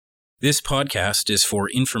This podcast is for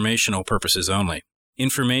informational purposes only.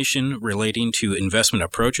 Information relating to investment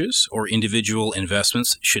approaches or individual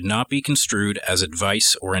investments should not be construed as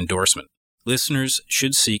advice or endorsement. Listeners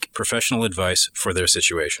should seek professional advice for their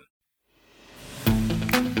situation.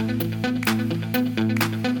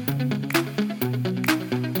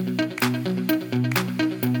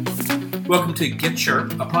 Welcome to Get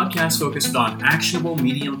Sharp, a podcast focused on actionable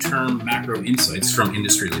medium-term macro insights from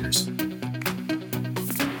industry leaders.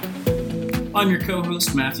 I'm your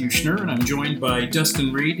co-host, Matthew Schnurr, and I'm joined by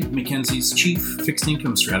Dustin Reed, Mackenzie's Chief Fixed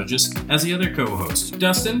Income Strategist, as the other co-host.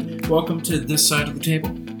 Dustin, welcome to this side of the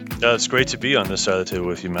table. It's great to be on this side of the table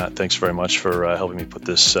with you, Matt. Thanks very much for helping me put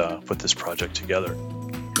this project together.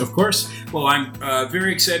 Of course. Well, I'm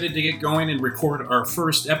very excited to get going and record our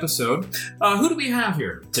first episode. Who do we have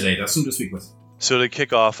here today, Dustin, to speak with? So to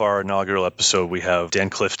kick off our inaugural episode, we have Dan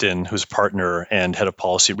Clifton, who's a partner and head of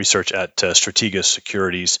policy research at Strategas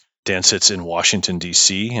Securities. Dan sits in Washington,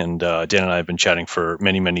 D.C., and Dan and I have been chatting for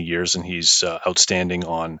many, many years, and he's outstanding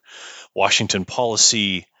on Washington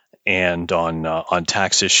policy and on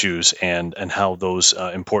tax issues and how those,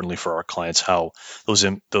 importantly for our clients, how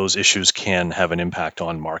those issues can have an impact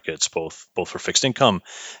on markets, both for fixed income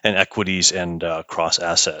and equities and cross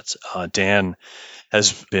assets. Dan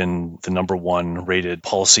has been the number one rated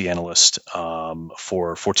policy analyst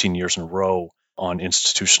for 14 years in a row on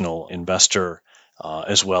Institutional Investor,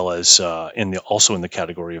 as well as also in the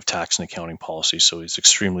category of tax and accounting policy. So he's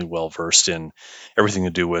extremely well versed in everything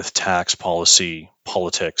to do with tax policy,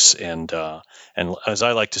 politics, and as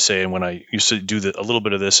I like to say, and when I used to do a little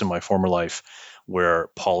bit of this in my former life, where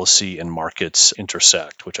policy and markets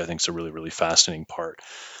intersect, which I think is a really, really fascinating part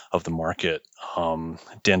of the market.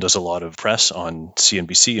 Dan does a lot of press on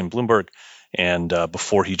CNBC and Bloomberg, and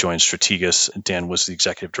before he joined Strategas, Dan was the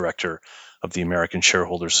executive director of the American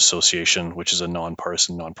Shareholders Association, which is a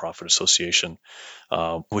nonpartisan, nonprofit association,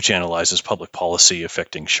 which analyzes public policy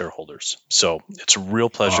affecting shareholders. So it's a real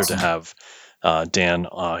pleasure to have Dan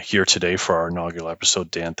here today for our inaugural episode.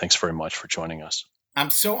 Dan, thanks very much for joining us. I'm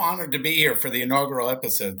so honored to be here for the inaugural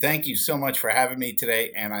episode. Thank you so much for having me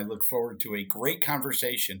today, and I look forward to a great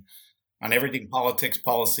conversation on everything politics,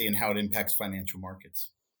 policy, and how it impacts financial markets.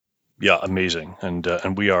 Yeah, amazing,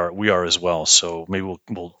 and we are as well. So maybe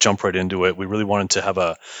we'll jump right into it. We really wanted to have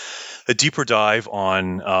a deeper dive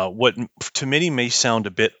on what to many may sound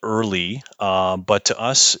a bit early, but to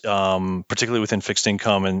us, particularly within fixed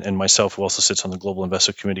income, and myself, who also sits on the Global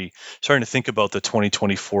Investor Committee, starting to think about the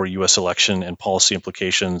 2024 U.S. election and policy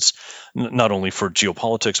implications, not only for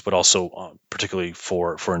geopolitics but also particularly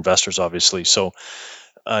for investors, obviously. So.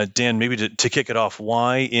 Dan, maybe to kick it off,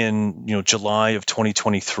 why in July of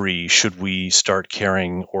 2023 should we start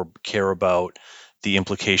caring or care about the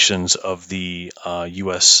implications of the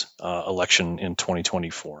U.S. Election in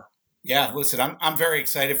 2024? Yeah, listen, I'm very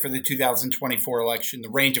excited for the 2024 election. The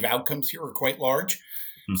range of outcomes here are quite large.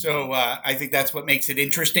 Mm-hmm. So I think that's what makes it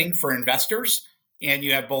interesting for investors. And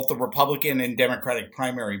you have both the Republican and Democratic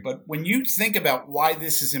primary. But when you think about why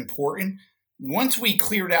this is important, once we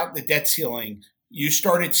cleared out the debt ceiling, you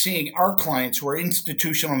started seeing our clients who are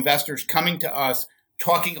institutional investors coming to us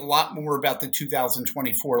talking a lot more about the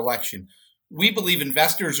 2024 election. We believe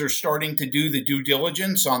investors are starting to do the due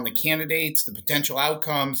diligence on the candidates, the potential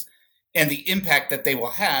outcomes, and the impact that they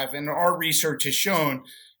will have. And our research has shown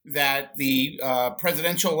that the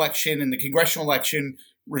presidential election and the congressional election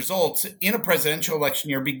results in a presidential election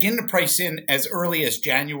year begin to price in as early as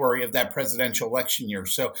January of that presidential election year.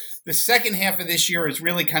 So the second half of this year is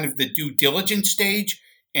really kind of the due diligence stage,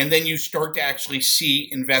 and then you start to actually see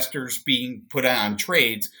investors being put on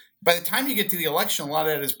trades. By the time you get to the election, a lot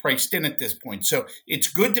of that is priced in at this point. So it's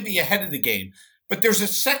good to be ahead of the game. But there's a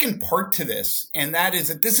second part to this, and that is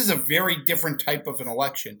that this is a very different type of an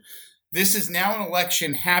election. This is now an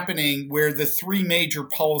election happening where the three major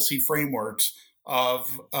policy frameworks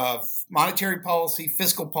of monetary policy,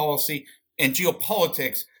 fiscal policy, and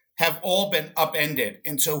geopolitics have all been upended.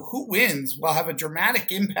 And so who wins will have a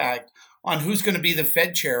dramatic impact on who's going to be the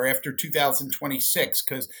Fed chair after 2026,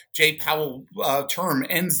 because Jay Powell's term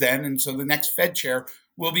ends then. And so the next Fed chair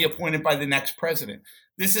will be appointed by the next president.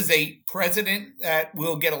 This is a president that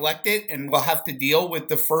will get elected and will have to deal with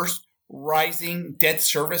the first rising debt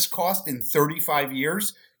service cost in 35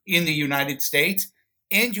 years in the United States.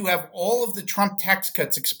 And you have all of the Trump tax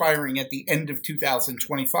cuts expiring at the end of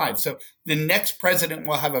 2025. So the next president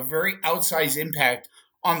will have a very outsized impact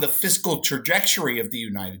on the fiscal trajectory of the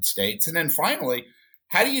United States. And then finally,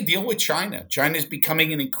 how do you deal with China? China is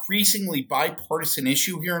becoming an increasingly bipartisan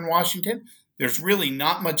issue here in Washington. There's really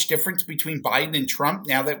not much difference between Biden and Trump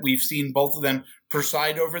now that we've seen both of them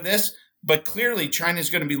preside over this. But clearly, China is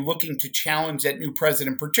going to be looking to challenge that new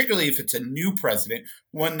president, particularly if it's a new president,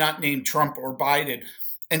 one not named Trump or Biden.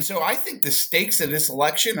 And so I think the stakes of this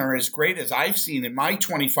election are as great as I've seen in my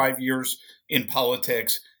 25 years in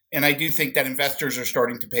politics. And I do think that investors are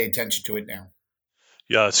starting to pay attention to it now.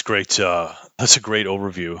 Yeah, that's great. That's a great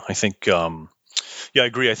overview. I think, I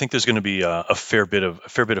agree. I think there's going to be a fair bit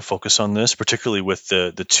of focus on this, particularly with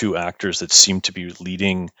the two actors that seem to be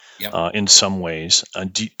leading in some ways.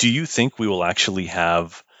 Do you think we will actually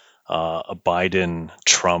have a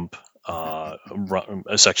Biden-Trump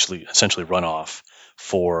essentially runoff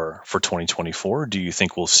for 2024? Or do you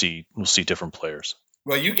think we'll see different players?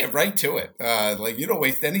 Well, you get right to it. You don't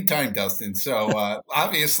waste any time, Dustin. So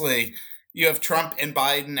obviously, you have Trump and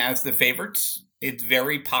Biden as the favorites. It's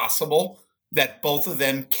very possible that both of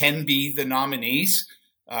them can be the nominees.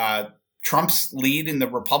 Trump's lead in the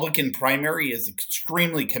Republican primary is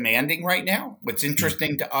extremely commanding right now. What's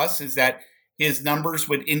interesting to us is that his numbers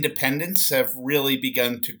with independents have really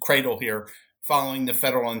begun to cradle here following the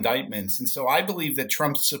federal indictments. And so I believe that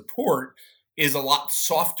Trump's support is a lot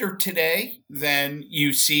softer today than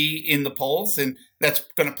you see in the polls. And that's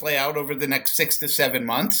going to play out over the next 6 to 7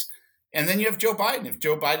 months. And then you have Joe Biden. If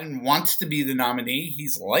Joe Biden wants to be the nominee,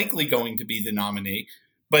 he's likely going to be the nominee.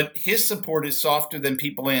 But his support is softer than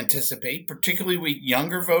people anticipate, particularly with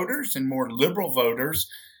younger voters and more liberal voters.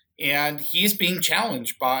 And he's being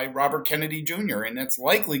challenged by Robert Kennedy Jr. And that's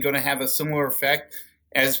likely going to have a similar effect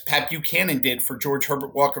as Pat Buchanan did for George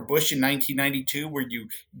Herbert Walker Bush in 1992, where you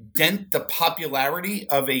dent the popularity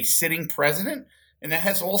of a sitting president. And that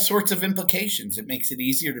has all sorts of implications. It makes it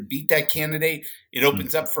easier to beat that candidate. It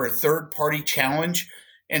opens up for a third-party challenge.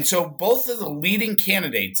 And so both of the leading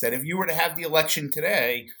candidates that if you were to have the election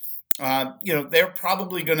today, they're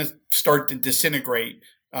probably going to start to disintegrate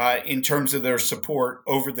in terms of their support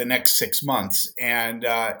over the next 6 months. And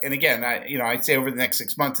again, I say over the next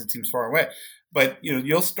 6 months, it seems far away. But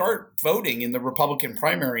you'll start voting in the Republican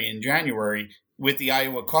primary in January with the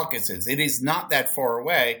Iowa caucuses. It is not that far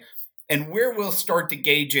away. And where we'll start to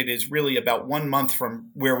gauge it is really about 1 month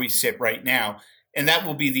from where we sit right now. And that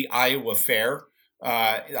will be the Iowa fair.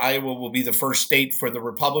 Iowa will be the first state for the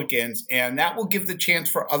Republicans. And that will give the chance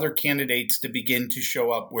for other candidates to begin to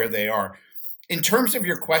show up where they are. In terms of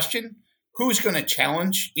your question, who's going to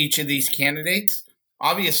challenge each of these candidates?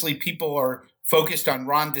 Obviously, people are focused on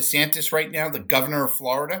Ron DeSantis right now, the governor of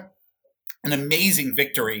Florida. An amazing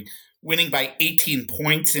victory, winning by 18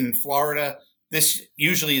 points in Florida. This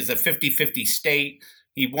usually is a 50-50 state.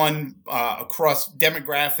 He won across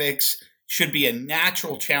demographics, should be a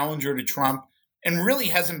natural challenger to Trump, and really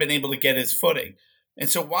hasn't been able to get his footing. And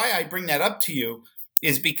so why I bring that up to you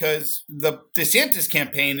is because the DeSantis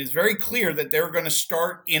campaign is very clear that they're going to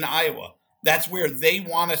start in Iowa. That's where they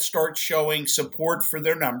want to start showing support for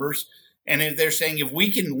their numbers. And if they're saying if we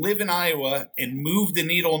can live in Iowa and move the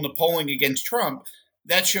needle in the polling against Trump,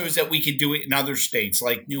 that shows that we can do it in other states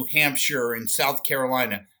like New Hampshire and South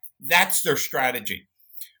Carolina. That's their strategy.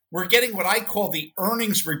 We're getting what I call the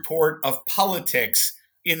earnings report of politics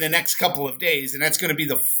in the next couple of days, and that's going to be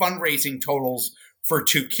the fundraising totals for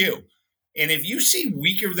 2Q. And if you see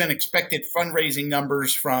weaker than expected fundraising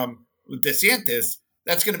numbers from DeSantis,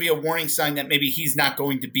 that's going to be a warning sign that maybe he's not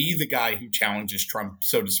going to be the guy who challenges Trump,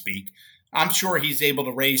 so to speak. I'm sure he's able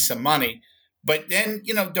to raise some money. But then,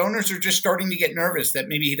 donors are just starting to get nervous that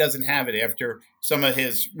maybe he doesn't have it after some of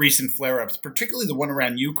his recent flare-ups, particularly the one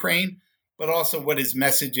around Ukraine, but also what his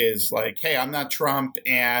message is like, hey, I'm not Trump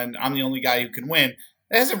and I'm the only guy who can win.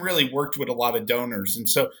 That hasn't really worked with a lot of donors. And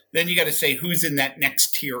so then you got to say who's in that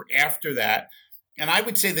next tier after that. And I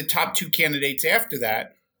would say the top two candidates after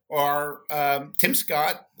that are Tim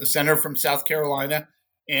Scott, the senator from South Carolina,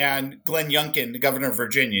 and Glenn Youngkin, the governor of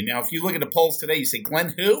Virginia. Now, if you look at the polls today, you say,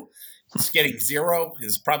 Glenn who? He's getting 0.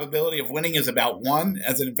 His probability of winning is about 1.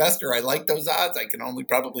 As an investor, I like those odds. I can only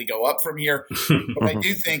probably go up from here. But I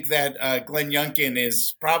do think that Glenn Youngkin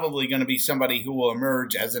is probably going to be somebody who will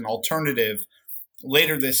emerge as an alternative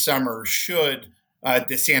later this summer should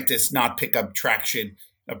DeSantis not pick up traction,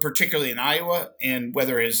 particularly in Iowa, and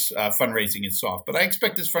whether his fundraising is soft. But I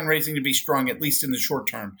expect his fundraising to be strong, at least in the short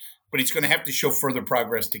term. But he's going to have to show further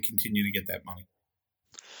progress to continue to get that money.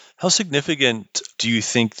 How significant do you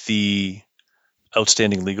think the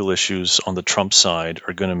outstanding legal issues on the Trump side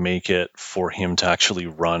are going to make it for him to actually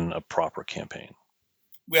run a proper campaign?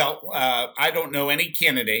 Well, I don't know any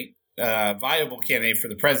candidate, viable candidate for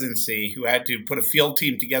the presidency who had to put a field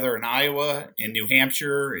team together in Iowa, in New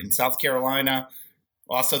Hampshire, in South Carolina.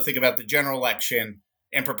 Also think about the general election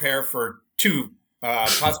and prepare for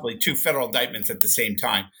possibly two federal indictments at the same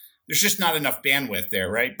time. there's just not enough bandwidth there,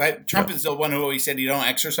 right? But Trump is the one who always said he don't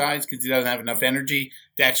exercise because he doesn't have enough energy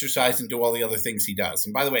to exercise and do all the other things he does.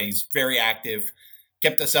 And by the way, he's very active,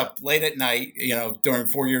 kept us up late at night, during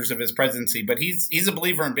 4 years of his presidency. But he's a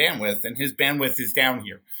believer in bandwidth, and his bandwidth is down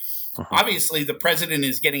here. Obviously, the president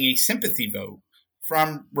is getting a sympathy vote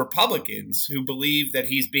from Republicans who believe that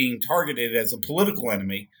he's being targeted as a political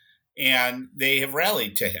enemy, and they have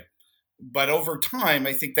rallied to him. But over time,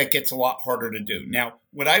 I think that gets a lot harder to do. Now,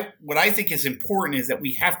 what I think is important is that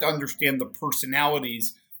we have to understand the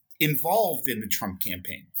personalities involved in the Trump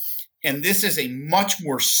campaign. And this is a much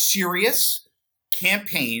more serious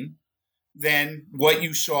campaign than what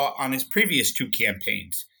you saw on his previous two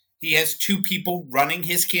campaigns. He has two people running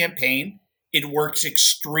his campaign. It works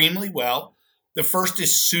extremely well. The first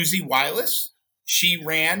is Susie Wiles. She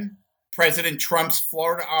ran President Trump's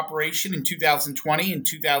Florida operation in 2020 and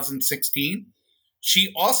 2016.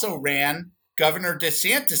 She also ran Governor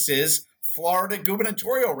DeSantis's Florida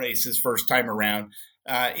gubernatorial race his first time around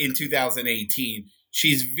in 2018.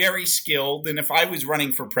 She's very skilled. And if I was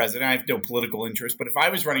running for president, I have no political interest, but if I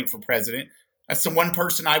was running for president, that's the one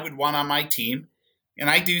person I would want on my team. And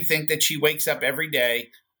I do think that she wakes up every day,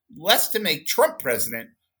 less to make Trump president,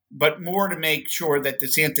 but more to make sure that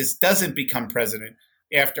DeSantis doesn't become president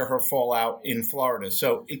after her fallout in Florida.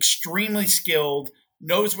 So extremely skilled,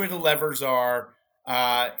 knows where the levers are,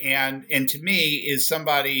 and to me is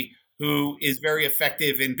somebody who is very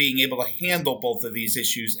effective in being able to handle both of these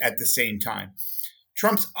issues at the same time.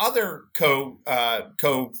 Trump's other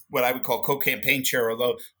what I would call co-campaign chair,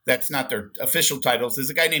 although that's not their official titles, is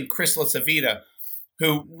a guy named Chris LaCivita,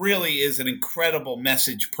 who really is an incredible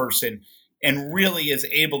message person and really is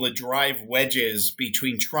able to drive wedges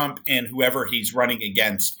between Trump and whoever he's running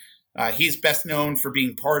against. He's best known for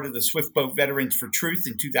being part of the Swift Boat Veterans for Truth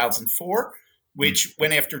in 2004, which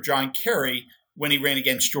went after John Kerry when he ran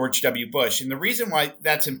against George W. Bush. And the reason why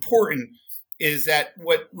that's important is that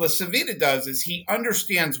what LaCivita does is he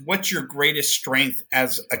understands what's your greatest strength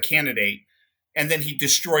as a candidate, and then he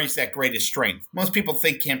destroys that greatest strength. Most people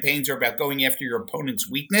think campaigns are about going after your opponent's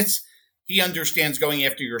weakness. He understands going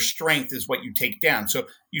after your strength is what you take down. So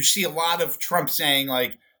you see a lot of Trump saying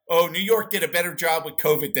like, oh, New York did a better job with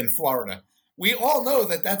COVID than Florida. We all know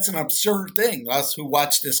that that's an absurd thing, us who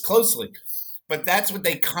watch this closely. But that's what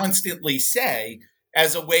they constantly say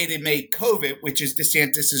as a way to make COVID, which is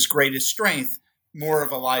DeSantis's greatest strength, more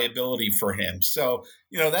of a liability for him. So,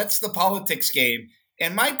 that's the politics game.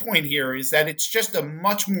 And my point here is that it's just a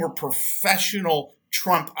much more professional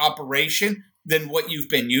Trump operation than what you've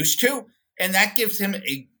been used to. And that gives him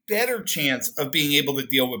a better chance of being able to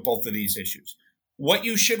deal with both of these issues. What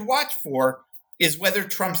you should watch for is whether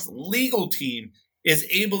Trump's legal team is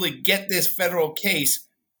able to get this federal case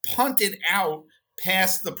punted out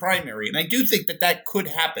past the primary. And I do think that that could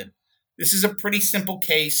happen. This is a pretty simple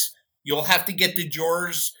case. You'll have to get the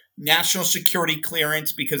jurors national security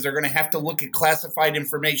clearance because they're going to have to look at classified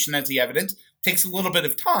information as the evidence. It takes a little bit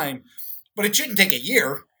of time, but it shouldn't take a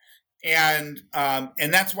year. And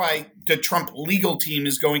that's why the Trump legal team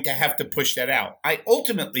is going to have to push that out. I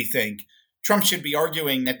ultimately think Trump should be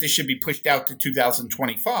arguing that this should be pushed out to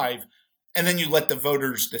 2025, and then you let the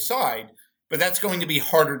voters decide. But that's going to be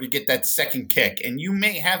harder to get that second kick. And you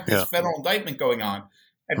may have this federal indictment going on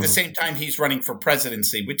at the same time he's running for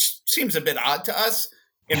presidency, which seems a bit odd to us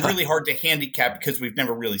and really hard to handicap because we've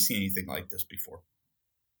never really seen anything like this before.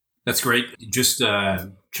 That's great. Just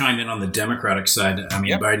chime in on the Democratic side. I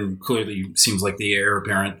mean, Biden clearly seems like the heir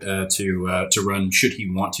apparent to run should he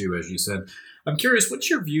want to, as you said. I'm curious, what's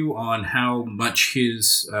your view on how much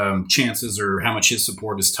his chances or how much his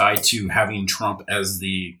support is tied to having Trump as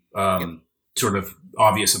the sort of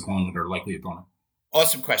obvious opponent or likely opponent?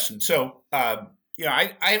 Awesome question. So, I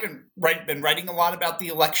haven't been writing a lot about the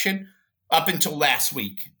election up until last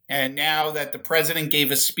week. And now that the president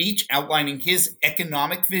gave a speech outlining his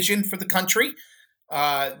economic vision for the country,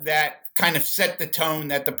 that kind of set the tone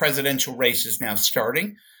that the presidential race is now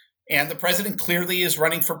starting. And the president clearly is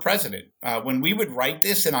running for president. When we would write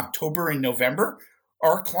this in October and November,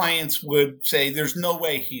 our clients would say there's no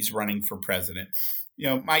way he's running for president.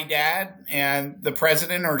 My dad and the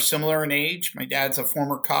president are similar in age. My dad's a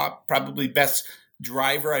former cop, probably best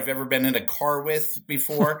driver I've ever been in a car with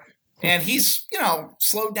before. And he's,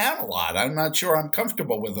 slowed down a lot. I'm not sure I'm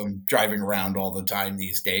comfortable with him driving around all the time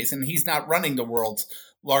these days. And he's not running the world's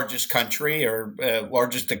largest country or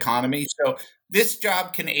largest economy. So this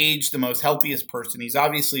job can age the most healthiest person. He's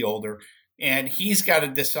obviously older. And he's got to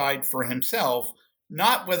decide for himself,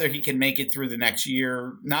 not whether he can make it through the next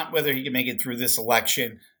year, not whether he can make it through this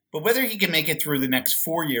election, but whether he can make it through the next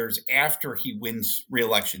 4 years after he wins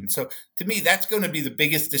re-election. So to me, that's going to be the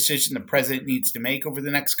biggest decision the president needs to make over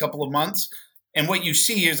the next couple of months. And what you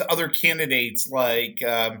see is other candidates like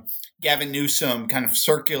Gavin Newsom kind of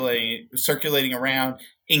circulating around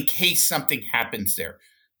in case something happens there.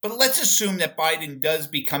 But let's assume that Biden does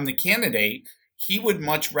become the candidate. He would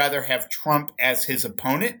much rather have Trump as his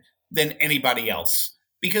opponent than anybody else.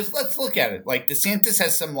 Because let's look at it. Like DeSantis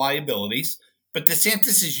has some liabilities, but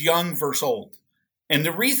DeSantis is young versus old. And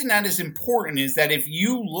the reason that is important is that if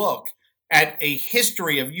you look at a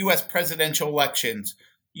history of U.S. presidential elections,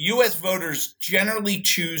 U.S. voters generally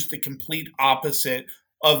choose the complete opposite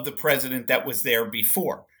of the president that was there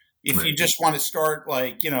before. If you just want to start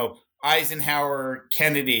like, Eisenhower,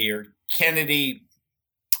 Kennedy, or Kennedy,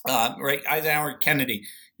 Eisenhower, Kennedy,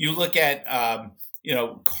 you look at,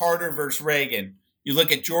 Carter versus Reagan. You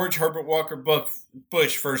look at George Herbert Walker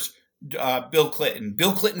Bush versus Bill Clinton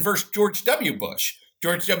versus George W. Bush.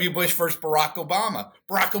 George W. Bush versus Barack Obama.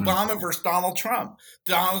 Barack Obama versus Donald Trump.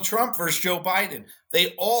 Donald Trump versus Joe Biden.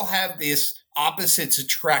 They all have this opposites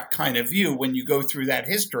attract kind of view when you go through that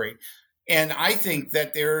history. And I think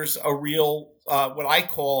that there's a real, what I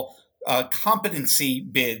call competency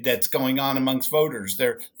bid that's going on amongst voters.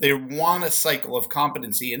 They want a cycle of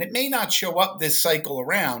competency. And it may not show up this cycle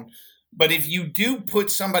around, but if you do put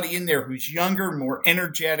somebody in there who's younger, more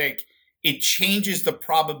energetic, it changes the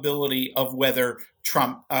probability of whether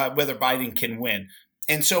Biden can win.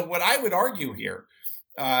 And so what I would argue here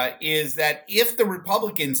is that if the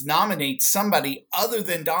Republicans nominate somebody other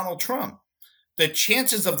than Donald Trump, the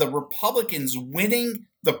chances of the Republicans winning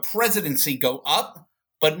the presidency go up,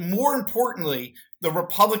 but more importantly, the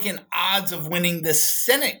Republican odds of winning the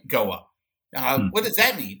Senate go up. What does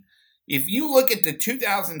that mean? If you look at the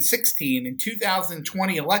 2016 and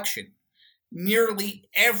 2020 election, nearly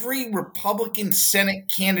every Republican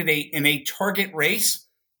Senate candidate in a target race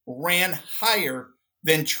ran higher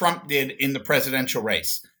than Trump did in the presidential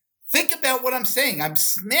race. Think about what I'm saying. I'm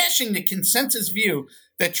smashing the consensus view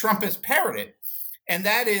that Trump has parroted. And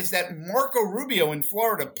that is that Marco Rubio in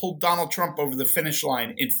Florida pulled Donald Trump over the finish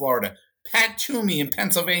line in Florida. Pat Toomey in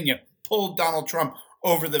Pennsylvania pulled Donald Trump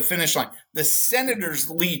over the finish line. The senators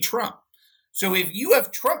lead Trump. So if you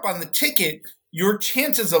have Trump on the ticket, your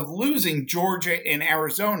chances of losing Georgia and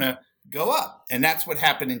Arizona go up. And that's what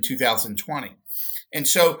happened in 2020. And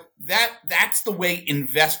so that's the way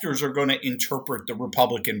investors are going to interpret the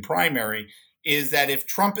Republican primary, is that if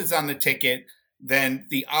Trump is on the ticket, then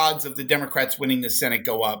the odds of the Democrats winning the Senate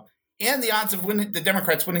go up, and the odds of the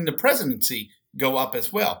Democrats winning the presidency go up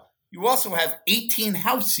as well. You also have 18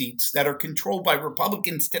 House seats that are controlled by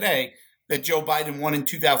Republicans today that Joe Biden won in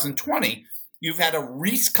 2020. You've had a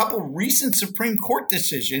couple recent Supreme Court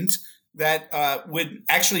decisions that would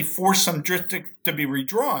actually force some districts to be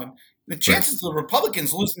redrawn. The chances of the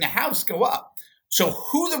Republicans losing the House go up. So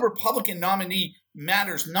who the Republican nominee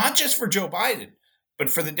matters not just for Joe Biden, but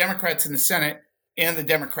for the Democrats in the Senate and the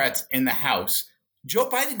Democrats in the House. Joe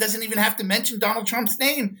Biden doesn't even have to mention Donald Trump's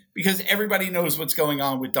name because everybody knows what's going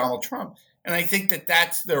on with Donald Trump. And I think that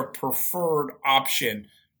that's their preferred option.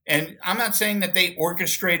 And I'm not saying that they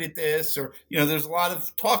orchestrated this or, there's a lot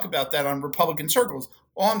of talk about that on Republican circles.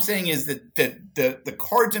 All I'm saying is that the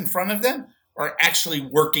cards in front of them are actually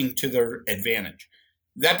working to their advantage.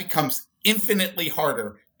 That becomes infinitely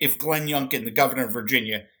harder if Glenn Youngkin, the governor of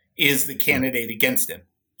Virginia, is the candidate against him.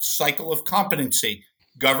 Cycle of competency,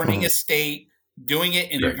 governing a state, doing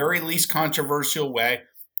it in a very least controversial way.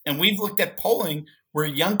 And we've looked at polling where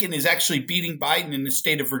Youngkin is actually beating Biden in the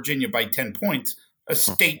state of Virginia by 10 points, a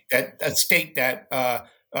state that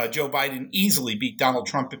Joe Biden easily beat Donald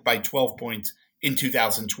Trump by 12 points in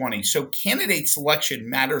 2020. So candidate selection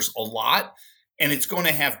matters a lot, and it's going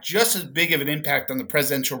to have just as big of an impact on the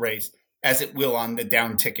presidential race as it will on the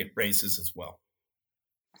down ticket races as well.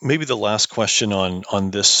 Maybe the last question on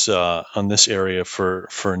this area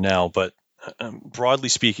for now, but broadly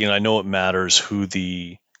speaking, I know it matters who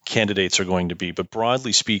the candidates are going to be, but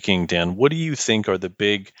broadly speaking, Dan, what do you think are the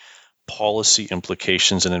big policy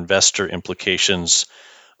implications and investor implications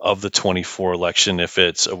of the 24 election if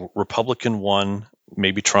it's a Republican won,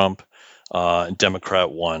 maybe Trump,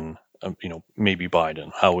 Democrat won, maybe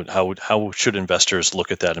Biden? How should investors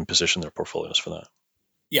look at that and position their portfolios for that?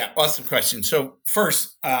 Yeah, awesome question. So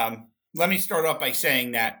first, let me start off by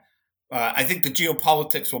saying that I think the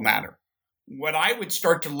geopolitics will matter. What I would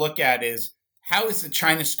start to look at is how is the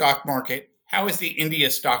China stock market, how is the India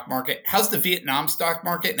stock market, how's the Vietnam stock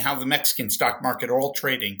market, and how the Mexican stock market are all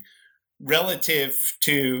trading relative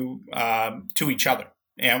to each other.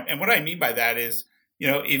 And what I mean by that is,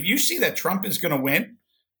 if you see that Trump is going to win,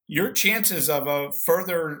 your chances of a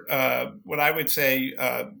further, what I would say,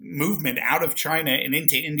 movement out of China and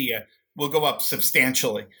into India will go up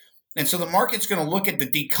substantially. And so the market's going to look at the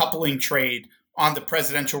decoupling trade on the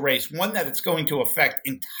presidential race, one that it's going to affect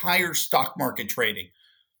entire stock market trading.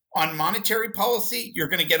 On monetary policy, you're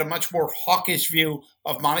going to get a much more hawkish view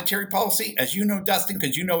of monetary policy. As you know, Dustin,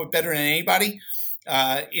 because you know it better than anybody,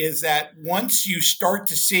 is that once you start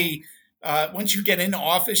to see, once you get into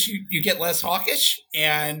office, you get less hawkish.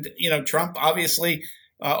 And, Trump obviously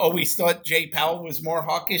always thought Jay Powell was more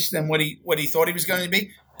hawkish than what he thought he was going to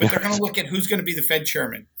be. But they're going to look at who's going to be the Fed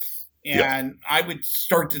chairman. And I would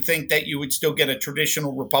start to think that you would still get a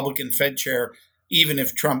traditional Republican Fed chair, even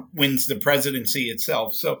if Trump wins the presidency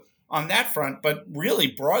itself. So on that front, but really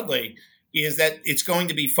broadly, is that it's going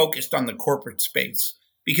to be focused on the corporate space.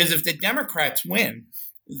 Because if the Democrats win,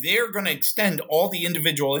 they're going to extend all the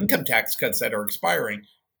individual income tax cuts that are expiring.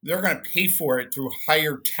 They're going to pay for it through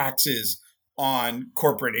higher taxes on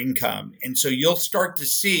corporate income. And so you'll start to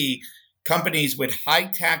see companies with high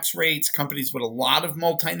tax rates, companies with a lot of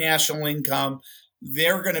multinational income,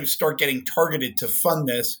 they're going to start getting targeted to fund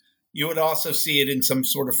this. You would also see it in some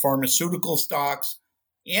sort of pharmaceutical stocks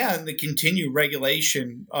and the continued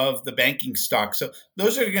regulation of the banking stock. So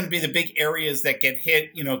those are going to be the big areas that get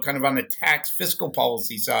hit, kind of on the tax fiscal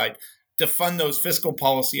policy side to fund those fiscal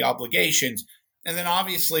policy obligations. And then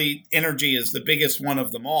obviously energy is the biggest one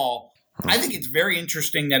of them all. I think it's very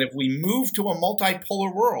interesting that if we move to a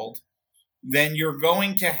multipolar world, then you're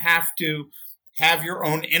going to have your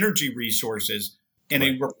own energy resources. And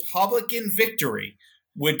a Republican victory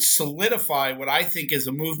would solidify what I think is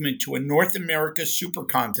a movement to a North America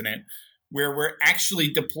supercontinent where we're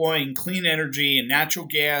actually deploying clean energy and natural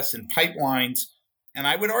gas and pipelines. And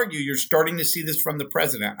I would argue you're starting to see this from the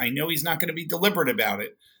president. I know he's not going to be deliberate about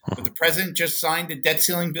it, but the president just signed a debt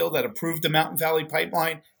ceiling bill that approved the Mountain Valley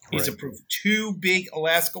Pipeline. He's approved 2 big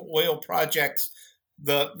Alaska oil projects.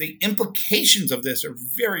 The implications of this are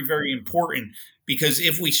very, very important because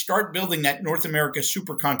if we start building that North America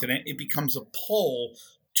supercontinent, it becomes a pull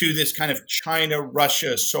to this kind of China,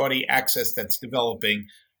 Russia, Saudi axis that's developing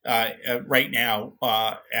right now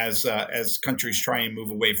as countries try and move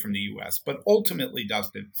away from the U.S. But ultimately,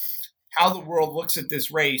 Dustin, how the world looks at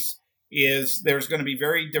this race is there's going to be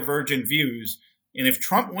very divergent views. And if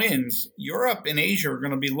Trump wins, Europe and Asia are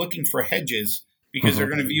going to be looking for hedges because they're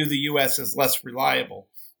going to view the U.S. as less reliable.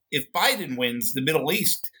 If Biden wins, the Middle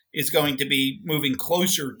East is going to be moving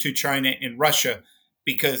closer to China and Russia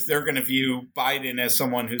because they're going to view Biden as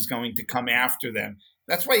someone who's going to come after them.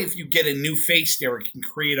 That's why if you get a new face there, it can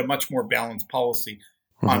create a much more balanced policy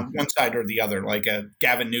on one side or the other, like a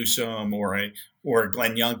Gavin Newsom or a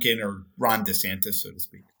Glenn Youngkin or Ron DeSantis, so to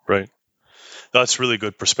speak. Right. That's really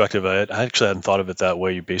good perspective. I actually hadn't thought of it that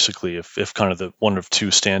way. Basically, if kind of the one of two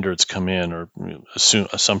standards come in or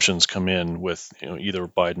assumptions come in with either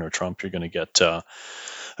Biden or Trump, you're going to get a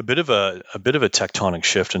bit of a tectonic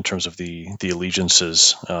shift in terms of the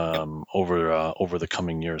allegiances over the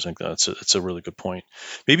coming years. I think it's a really good point.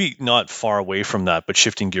 Maybe not far away from that, but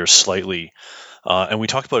shifting gears slightly. And we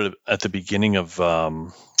talked about it at the beginning of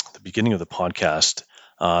the podcast.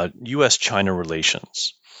 U.S.-China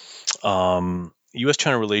relations.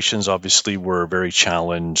 U.S.-China relations obviously were very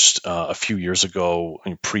challenged a few years ago,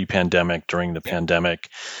 pre-pandemic, during the pandemic.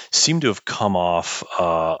 Seem to have come off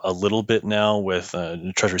a little bit now with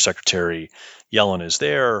Treasury Secretary Yellen is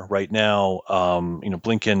there right now.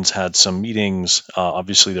 Blinken's had some meetings.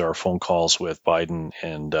 Obviously, there are phone calls with Biden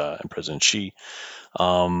and President Xi.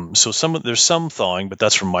 So there's some thawing, but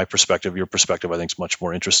that's from my perspective. Your perspective, I think, is much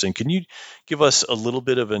more interesting. Can you give us a little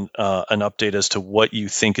bit of an update as to what you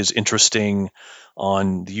think is interesting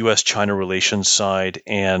on the U.S.-China relations side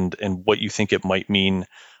and what you think it might mean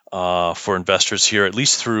for investors here, at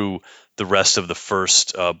least through the rest of the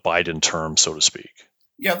first Biden term, so to speak?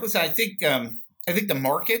 Yeah, listen, I think the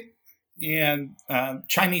market and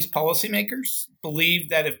Chinese policymakers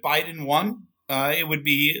believe that if Biden won, it would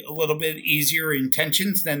be a little bit easier in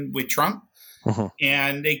tensions than with Trump.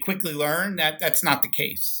 And they quickly learned that that's not the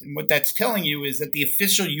case. And what that's telling you is that the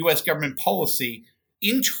official U.S. government policy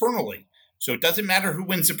internally, so it doesn't matter who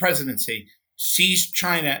wins the presidency, sees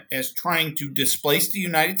China as trying to displace the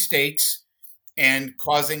United States and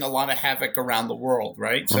causing a lot of havoc around the world,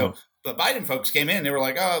 right? So the Biden folks came in, they were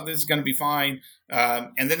like, oh, this is going to be fine.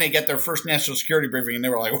 And then they get their first national security briefing and they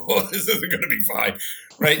were like, well, this isn't going to be fine,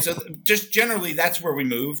 right? So just generally, that's where we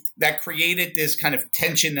moved. That created this kind of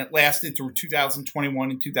tension that lasted through 2021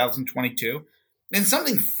 and 2022. Then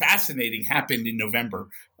something fascinating happened in November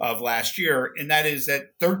of last year, and that is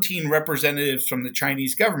that 13 representatives from the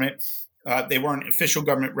Chinese government They weren't official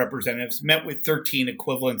government representatives, met with 13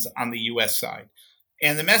 equivalents on the U.S. side.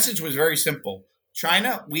 And the message was very simple.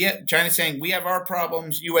 China saying, we have our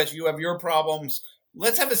problems. U.S., you have your problems.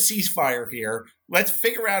 Let's have a ceasefire here. Let's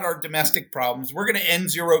figure out our domestic problems. We're going to end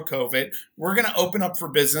zero COVID. We're going to open up for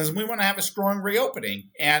business, and we want to have a strong reopening.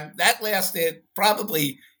 And that lasted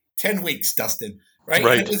probably 10 weeks, Dustin. Right?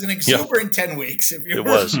 And it was an exuberant 10 weeks. If you It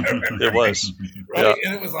was. It was. Right? Yeah.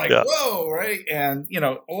 And it was like, whoa, right? And,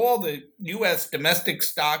 all the U.S. domestic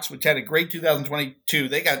stocks, which had a great 2022,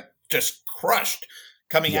 they got just crushed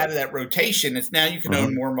coming out of that rotation. It's now you can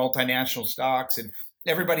own more multinational stocks, and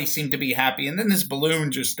everybody seemed to be happy. And then this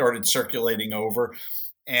balloon just started circulating over.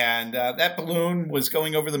 And that balloon was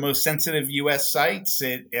going over the most sensitive U.S. sites,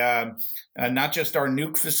 not just our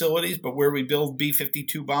nuke facilities, but where we build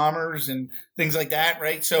B-52 bombers and things like that,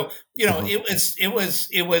 right? So,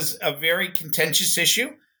 it was a very contentious issue.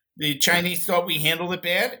 The Chinese thought we handled it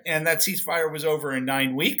bad, and that ceasefire was over in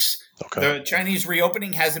 9 weeks. Okay. The Chinese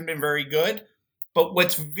reopening hasn't been very good. But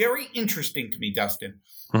what's very interesting to me, Dustin,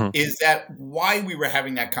 is that why we were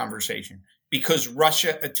having that conversation, because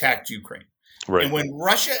Russia attacked Ukraine. Right. And when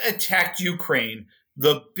Russia attacked Ukraine,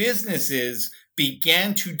 the businesses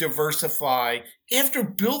began to diversify. After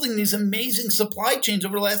building these amazing supply chains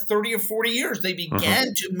over the last 30 or 40 years, they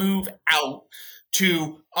began to move out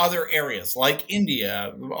to other areas like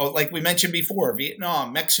India, like we mentioned before,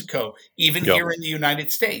 Vietnam, Mexico, even here in the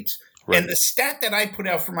United States. Right. And the stat that I put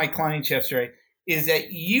out for my clients yesterday is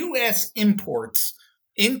that U.S. imports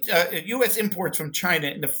from China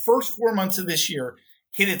in the first 4 months of this year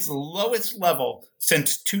hit its lowest level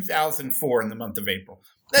since 2004 in the month of April.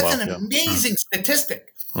 That's an amazing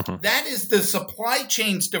statistic. That is the supply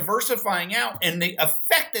chains diversifying out, and the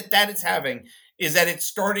effect that is having is that it's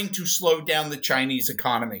starting to slow down the Chinese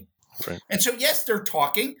economy. Right. And so, yes, they're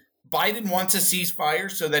talking. Biden wants a ceasefire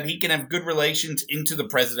so that he can have good relations into the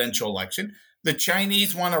presidential election. The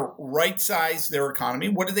Chinese want to right-size their economy.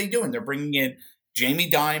 What are they doing? They're bringing in Jamie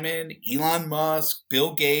Dimon, Elon Musk,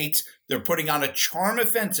 Bill Gates. They're putting on a charm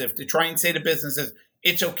offensive to try and say to businesses,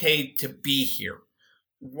 it's okay to be here.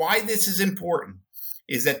 Why this is important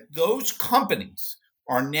is that those companies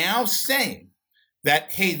are now saying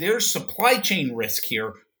that, hey, there's supply chain risk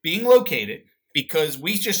here being located because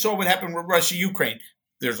we just saw what happened with Russia, Ukraine.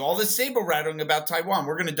 There's all this saber rattling about Taiwan.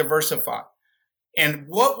 We're going to diversify. And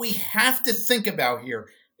what we have to think about here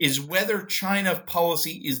is whether China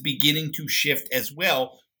policy is beginning to shift as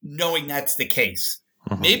well, knowing that's the case.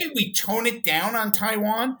 Maybe we tone it down on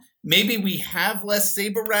Taiwan. Maybe we have less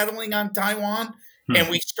saber rattling on Taiwan. And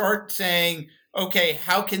we start saying, okay,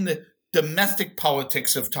 how can the domestic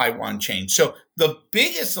politics of Taiwan change? So the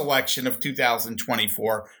biggest election of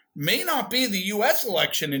 2024 may not be the U.S.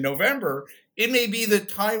 election in November. It may be the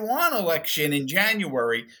Taiwan election in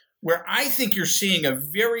January, where I think you're seeing a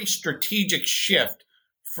very strategic shift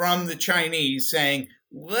from the Chinese saying,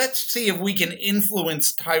 let's see if we can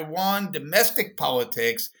influence Taiwan domestic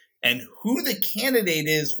politics and who the candidate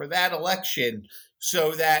is for that election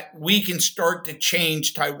so that we can start to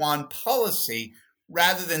change Taiwan policy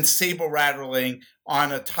rather than saber rattling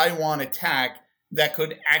on a Taiwan attack that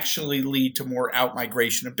could actually lead to more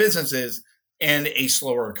outmigration of businesses and a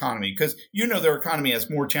slower economy. Because their economy has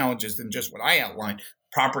more challenges than just what I outlined.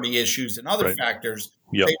 Property issues and other factors,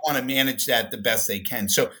 they want to manage that the best they can.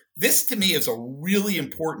 So this, to me, is a really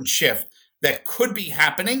important shift that could be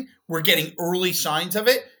happening. We're getting early signs of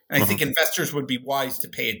it, and I think investors would be wise to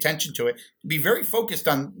pay attention to it, to be very focused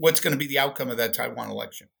on what's going to be the outcome of that Taiwan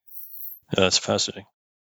election. Yeah, that's fascinating.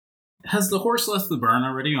 Has the horse left the barn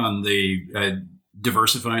already on the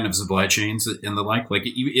diversifying of supply chains and the like? Like,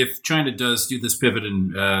 if China does do this pivot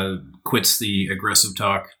and quits the aggressive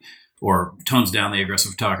talk or tones down the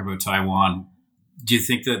aggressive talk about Taiwan, do you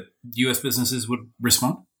think that U.S. businesses would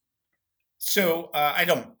respond? So I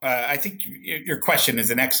don't. I think your question is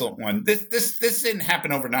an excellent one. This didn't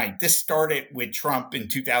happen overnight. This started with Trump in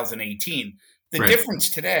 2018. The difference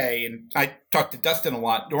today, and I talked to Dustin a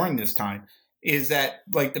lot during this time, is that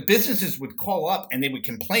like the businesses would call up and they would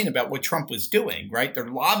complain about what Trump was doing. Right, their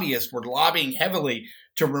lobbyists were lobbying heavily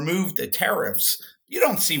to remove the tariffs. You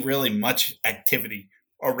don't see really much activity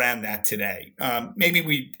around that today. Maybe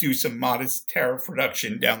we do some modest tariff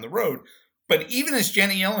reduction down the road. But even as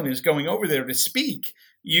Jenny Yellen is going over there to speak,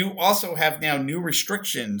 you also have now new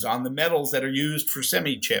restrictions on the metals that are used for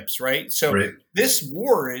semi-chips, right? So this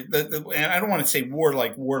war, and I don't want to say war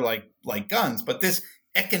like guns, but this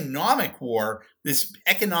economic war, this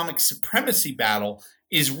economic supremacy battle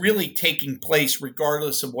is really taking place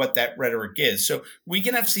regardless of what that rhetoric is. So we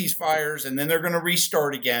can have ceasefires and then they're going to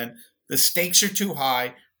restart again. The stakes are too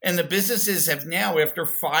high. And the businesses have now, after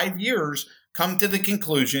 5 years, come to the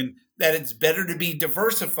conclusion that it's better to be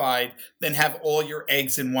diversified than have all your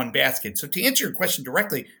eggs in one basket. So to answer your question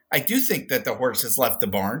directly, I do think that the horse has left the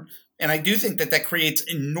barn. And I do think that that creates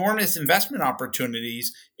enormous investment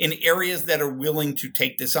opportunities in areas that are willing to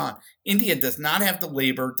take this on. India does not have the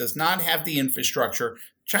labor, does not have the infrastructure.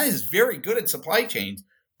 China is very good at supply chains,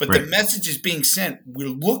 but the message is being sent, we're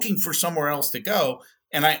looking for somewhere else to go.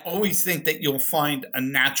 And I always think that you'll find a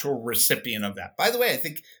natural recipient of that. By the way, I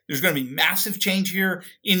think there's going to be massive change here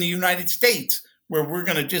in the United States where we're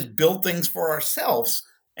going to just build things for ourselves.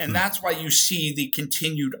 And that's why you see the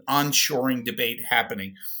continued onshoring debate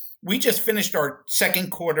happening. We just finished our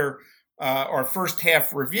second quarter, our first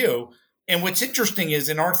half review. And what's interesting is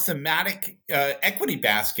in our thematic equity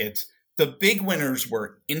baskets, the big winners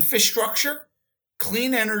were infrastructure,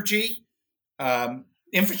 clean energy, onshoring,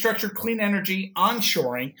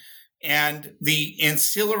 and the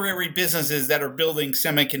ancillary businesses that are building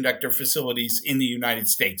semiconductor facilities in the United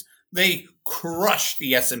States. They crushed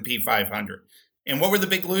the S&P 500. And what were the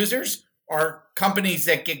big losers? Are companies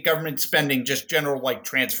that get government spending, just general like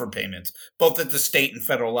transfer payments, both at the state and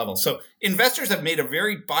federal level. So investors have made a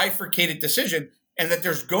very bifurcated decision, and that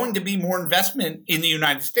there's going to be more investment in the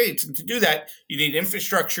United States. And to do that, you need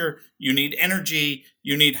infrastructure, you need energy,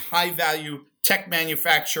 you need high value tech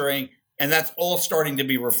manufacturing, and that's all starting to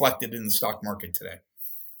be reflected in the stock market today.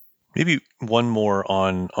 Maybe one more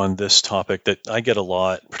on this topic that I get a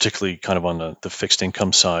lot, particularly kind of on the fixed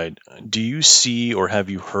income side. Do you see or have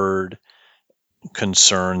you heard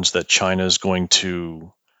concerns that China is going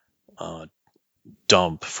to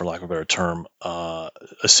dump, for lack of a better term, a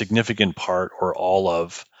significant part or all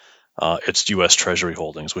of its U.S. Treasury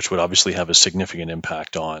holdings, which would obviously have a significant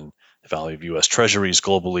impact on the value of U.S. Treasuries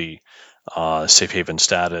globally, safe haven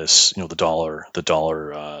status, the dollar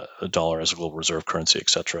as a global reserve currency, et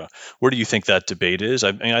cetera. Where do you think that debate is?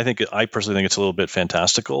 I personally think it's a little bit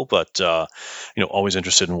fantastical, but always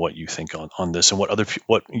interested in what you think on this and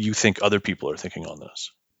what you think other people are thinking on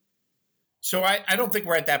this. So I don't think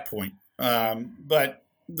we're at that point, but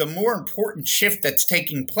the more important shift that's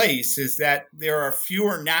taking place is that there are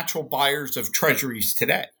fewer natural buyers of treasuries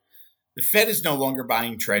today. The Fed is no longer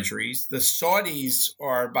buying treasuries. The Saudis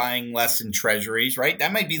are buying less in treasuries, right?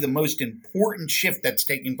 That might be the most important shift that's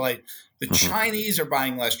taking place. The Chinese are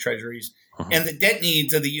buying less treasuries, and the debt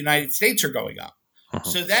needs of the United States are going up.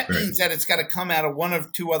 So that means that it's got to come out of one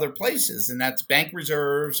of two other places, and that's bank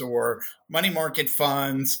reserves or money market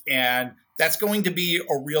funds. And that's going to be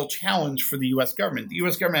a real challenge for the U.S. government. The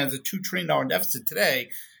U.S. government has a $2 trillion deficit today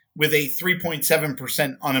with a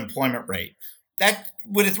 3.7% unemployment rate. That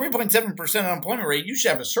with a 3.7% unemployment rate, you should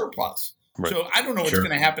have a surplus. Right. So I don't know what's going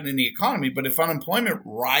to happen in the economy, but if unemployment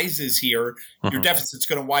rises here, your deficit's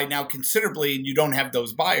going to widen out considerably and you don't have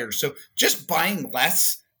those buyers. So just buying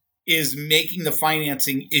less is making the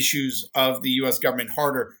financing issues of the U.S. government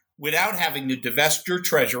harder without having to divest your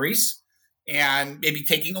treasuries and maybe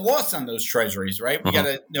taking a loss on those treasuries, right? We got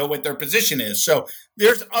to know what their position is. So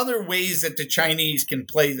there's other ways that the Chinese can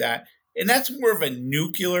play that. And that's more of a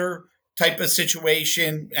nuclear type of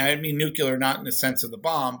situation. I mean, nuclear, not in the sense of the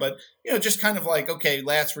bomb, but, just kind of like, okay,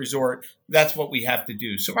 last resort, that's what we have to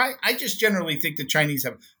do. So I just generally think the Chinese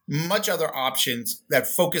have much other options that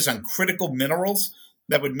focus on critical minerals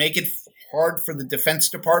that would make it hard for the Defense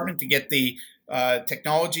Department to get the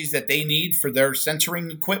technologies that they need for their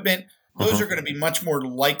censoring equipment. Those are going to be much more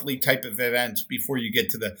likely type of events before you get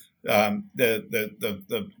to the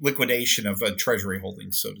liquidation of treasury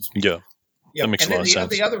holdings, so to speak. Yeah. That makes a lot of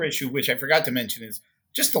sense. The other issue, which I forgot to mention, is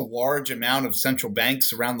just a large amount of central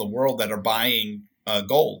banks around the world that are buying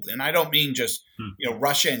gold. And I don't mean just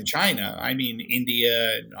Russia and China. I mean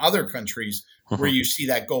India and other countries where you see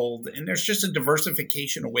that gold. And there's just a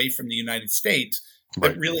diversification away from the United States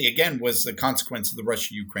that really, again, was the consequence of the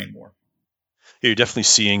Russia-Ukraine war. Yeah, you're definitely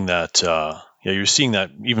seeing that. You're seeing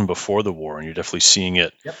that even before the war, and you're definitely seeing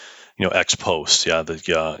it, ex post. Yeah,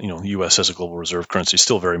 the U.S. as a global reserve currency is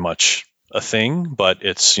still very much a thing, but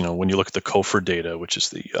it's when you look at the COFR data, which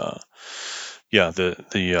is the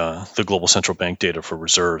global central bank data for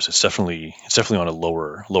reserves, it's definitely on a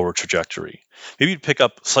lower trajectory. Maybe you'd pick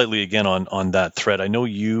up slightly again on that thread. I know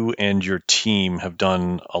you and your team have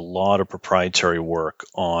done a lot of proprietary work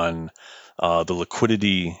on the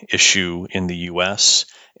liquidity issue in the U.S.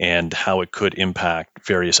 and how it could impact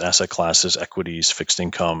various asset classes, equities, fixed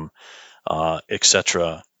income,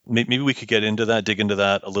 etc. Maybe we could dig into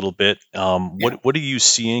that a little bit. What are you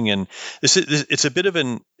seeing? And it's a bit of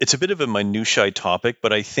a minutiae topic,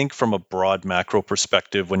 but I think from a broad macro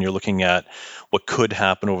perspective, when you're looking at what could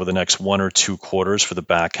happen over the next 1 or 2 quarters for the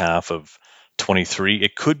back half of 23,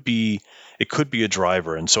 it could be a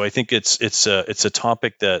driver. And so I think it's a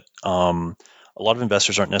topic that a lot of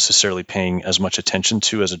investors aren't necessarily paying as much attention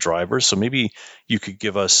to as a driver. So maybe you could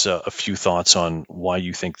give us a few thoughts on why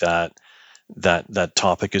you think that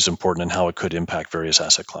topic is important and how it could impact various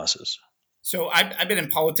asset classes. So I've been in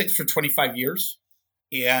politics for 25 years,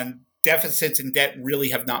 and deficits and debt really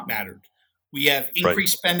have not mattered. We have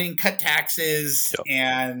increased spending, cut taxes,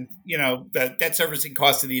 and the debt servicing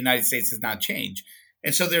cost of the United States has not changed.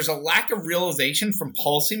 And so there's a lack of realization from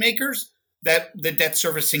policymakers that the debt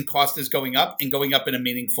servicing cost is going up and going up in a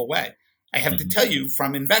meaningful way. I have to tell you,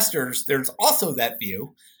 from investors, there's also that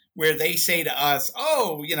view where they say to us,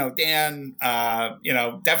 "Oh, Dan,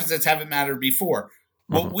 deficits haven't mattered before."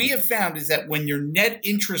 What we have found is that when your net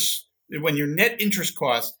interest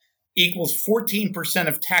cost equals 14%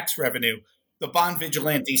 of tax revenue, the bond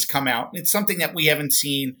vigilantes come out. It's something that we haven't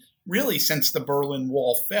seen really since the Berlin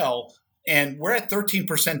Wall fell, and we're at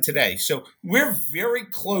 13% today. So we're very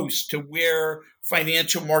close to where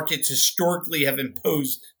financial markets historically have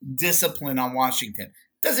imposed discipline on Washington.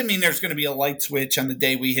 Doesn't mean there's going to be a light switch on the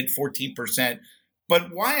day we hit 14%.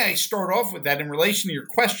 But why I start off with that in relation to your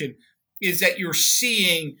question is that you're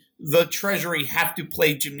seeing the Treasury have to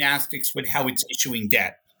play gymnastics with how it's issuing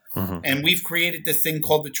debt. And we've created this thing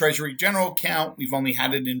called the Treasury General Account. We've only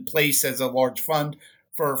had it in place as a large fund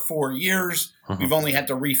for 4 years. We've only had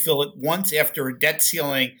to refill it once after a debt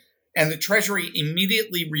ceiling. And the Treasury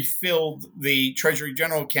immediately refilled the Treasury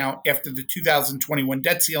General Account after the 2021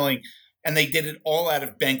 debt ceiling, and they did it all out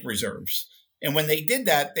of bank reserves. And when they did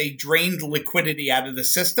that, they drained liquidity out of the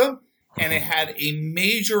system, and it had a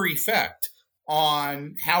major effect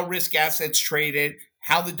on how risk assets traded,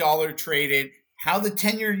 how the dollar traded, how the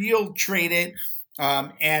 10-year yield traded,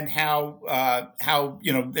 and how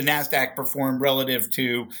the Nasdaq performed relative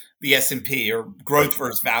to the S&P, or growth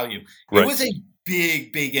versus value. It was a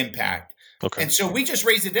big impact. And so we just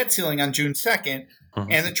raised the debt ceiling on June 2nd,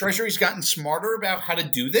 and the Treasury's gotten smarter about how to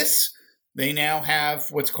do this. They now have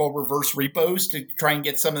what's called reverse repos to try and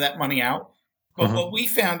get some of that money out. But what we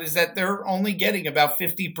found is that they're only getting about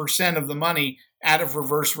 50% of the money out of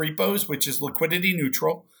reverse repos, which is liquidity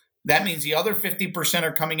neutral. That means the other 50%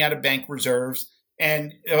 are coming out of bank reserves.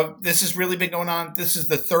 And this has really been going on. This is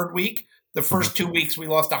the third week. The first 2 weeks, we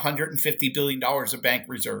lost $150 billion of bank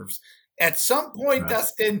reserves. At some point,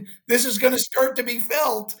 Dustin, this is going to start to be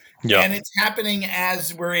felt. And it's happening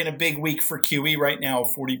as we're in a big week for QE right now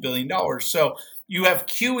of $40 billion. So you have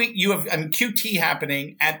QT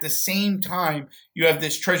happening at the same time. You have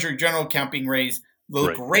this Treasury General Account being raised.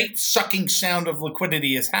 The great sucking sound of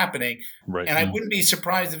liquidity is happening. And I wouldn't be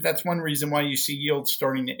surprised if that's one reason why you see yields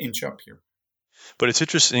starting to inch up here. But it's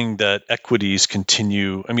interesting that equities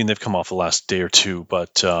continue. I mean, they've come off the last day or two,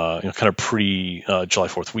 but kind of pre July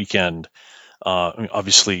 4th weekend,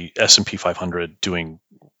 obviously S&P 500 doing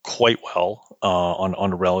quite well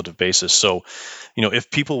on a relative basis. So, if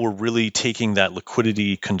people were really taking that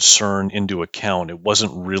liquidity concern into account, it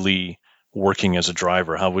wasn't really working as a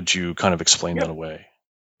driver. How would you kind of explain that away?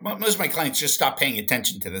 Well, most of my clients just stop paying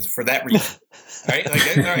attention to this for that reason, right?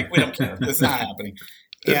 They're like, we don't care. This is not happening.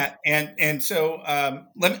 Yeah, and so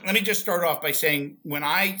let me just start off by saying when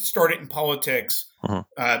I started in politics,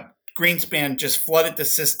 Greenspan just flooded the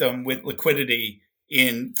system with liquidity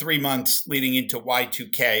in 3 months leading into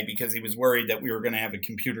Y2K because he was worried that we were going to have a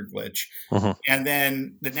computer glitch. And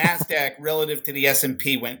then the Nasdaq relative to the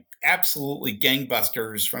S&P went absolutely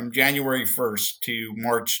gangbusters from January 1st to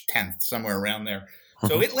March 10th, somewhere around there.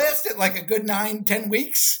 So it lasted like a good 9-10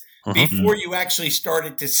 weeks before you actually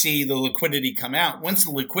started to see the liquidity come out. Once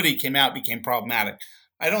the liquidity came out, it became problematic.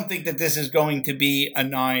 I don't think that this is going to be a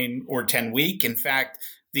 9 or 10 week. In fact,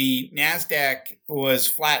 the Nasdaq was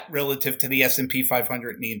flat relative to the S&P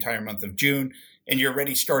 500 in the entire month of June, and you're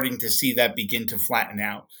already starting to see that begin to flatten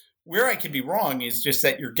out. Where I could be wrong is just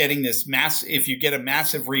that you're getting this if you get a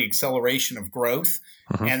massive reacceleration of growth,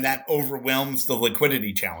 and that overwhelms the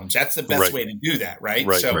liquidity challenge. That's the best way to do that, right?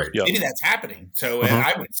 Maybe that's happening. So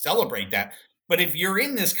I would celebrate that. But if you're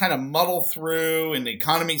in this kind of muddle through and the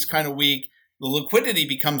economy's kind of weak, the liquidity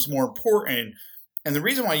becomes more important. And the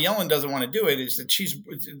reason why Yellen doesn't want to do it is that she's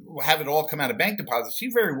have it all come out of bank deposits.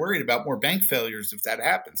 She's very worried about more bank failures if that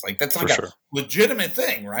happens. Like that's like a legitimate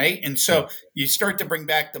thing, right? And so you start to bring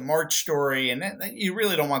back the March story, and you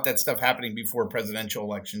really don't want that stuff happening before a presidential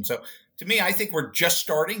election. So to me, I think we're just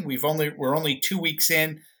starting. We're only 2 weeks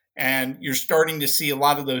in, and you're starting to see a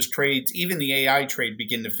lot of those trades, even the AI trade,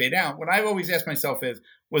 begin to fade out. What I've always asked myself is,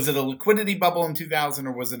 was it a liquidity bubble in 2000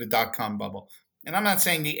 or was it a dot-com bubble? And I'm not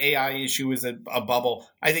saying the AI issue is a bubble.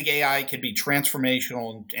 I think AI could be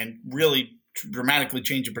transformational and really dramatically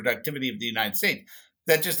change the productivity of the United States.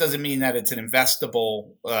 That just doesn't mean that it's an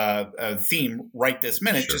investable theme right this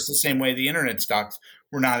minute, Sure. just the same way the internet stocks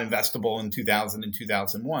were not investable in 2000 and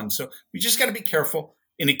 2001. So we just got to be careful.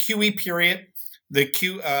 In a QE period,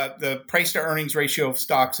 the price to earnings ratio of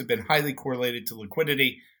stocks have been highly correlated to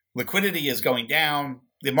liquidity. Liquidity is going down.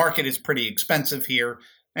 The market is pretty expensive here.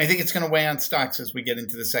 And I think it's going to weigh on stocks as we get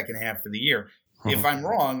into the second half of the year. If I'm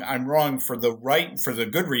wrong for the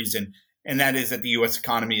good reason, and that is that the U.S.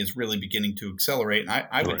 economy is really beginning to accelerate, and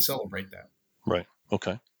I would celebrate that. Right.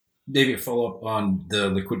 Okay. Maybe a follow-up on the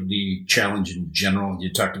liquidity challenge in general.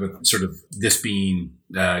 You talked about sort of this being,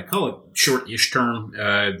 call it short-ish term,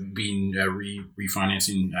 being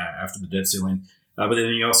refinancing after the debt ceiling. But then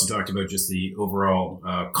you also talked about just the overall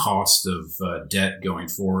cost of debt going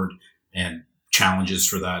forward and challenges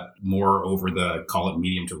for that more over the, call it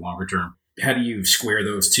medium to longer term. How do you square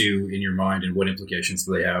those two in your mind, and what implications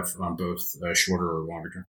do they have on both shorter or longer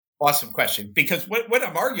term? Awesome question. Because what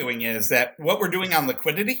I'm arguing is that what we're doing on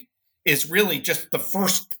liquidity is really just the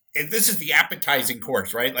first, this is the appetizing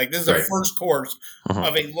course, right? Like this is the first course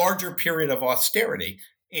of a larger period of austerity.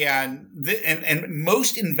 And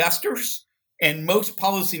most investors and most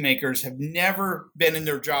policymakers have never been in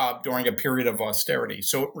their job during a period of austerity.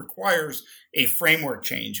 So it requires a framework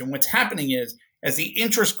change. And what's happening is, as the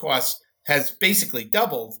interest cost has basically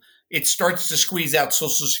doubled, it starts to squeeze out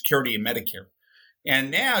Social Security and Medicare.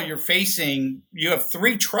 And now you have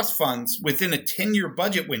 3 trust funds within a 10-year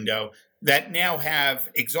budget window that now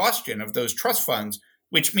have exhaustion of those trust funds,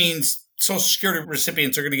 which means Social Security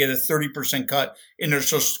recipients are going to get a 30% cut in their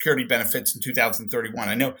Social Security benefits in 2031.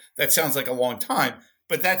 I know that sounds like a long time,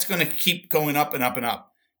 but that's going to keep going up and up and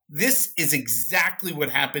up. This is exactly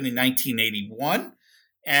what happened in 1981.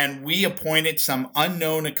 And we appointed some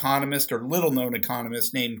unknown economist or little known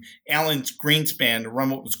economist named Alan Greenspan to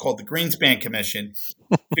run what was called the Greenspan Commission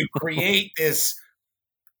to create this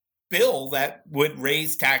bill that would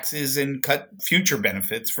raise taxes and cut future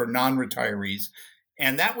benefits for non-retirees.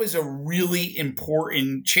 And that was a really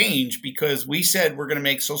important change because we said we're going to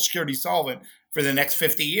make Social Security solvent for the next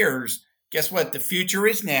 50 years. Guess what? The future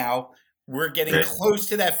is now. We're getting close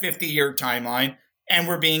to that 50-year timeline. And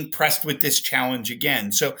we're being pressed with this challenge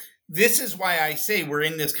again. So this is why I say we're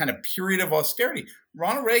in this kind of period of austerity.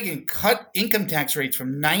 Ronald Reagan cut income tax rates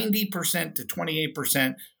from 90% to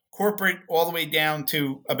 28%, corporate all the way down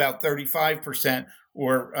to about 35%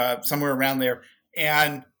 or somewhere around there.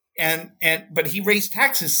 But he raised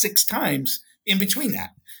taxes 6 times in between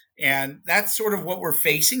that. And that's sort of what we're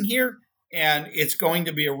facing here. And it's going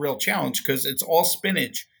to be a real challenge because it's all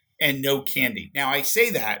spinach and no candy. Now, I say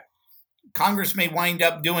that Congress may wind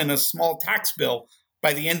up doing a small tax bill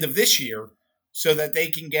by the end of this year so that they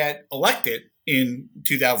can get elected in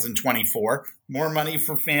 2024. More money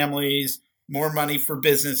for families, more money for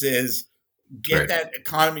businesses, get that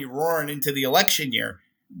economy roaring into the election year.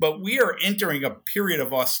 But we are entering a period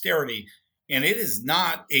of austerity, and it is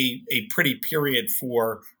not a pretty period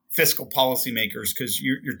for fiscal policymakers because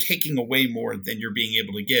you're taking away more than you're being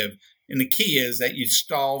able to give. And the key is that you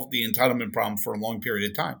solve the entitlement problem for a long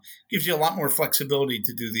period of time. It gives you a lot more flexibility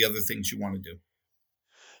to do the other things you want to do.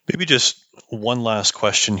 Maybe just one last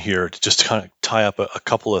question here to just kind of tie up a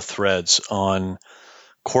couple of threads on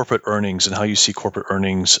corporate earnings and how you see corporate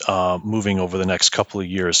earnings moving over the next couple of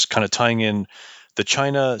years, kind of tying in the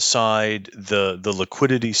China side, the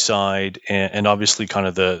liquidity side, and obviously kind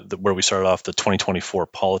of the where we started off, the 2024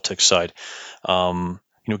 politics side.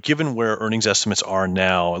 Given where earnings estimates are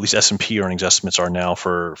now, at least S&P earnings estimates are now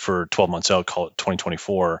for 12 months out, call it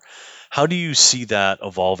 2024, how do you see that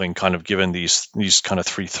evolving, kind of given these kind of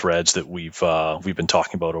 3 threads that we've been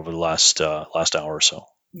talking about over the last hour or so?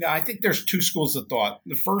 No, I think there's 2 schools of thought.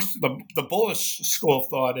 The first, the bullish school of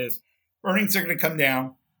thought is earnings are going to come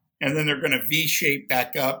down, and then they're going to V-shape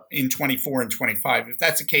back up in 24 and 25. If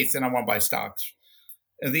that's the case, then I want to buy stocks.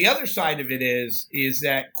 The other side of it is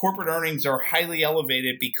that corporate earnings are highly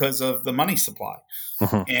elevated because of the money supply.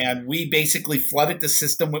 And we basically flooded the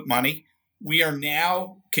system with money. We are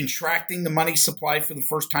now contracting the money supply for the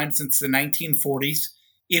first time since the 1940s.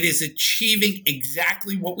 It is achieving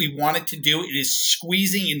exactly what we want it to do. It is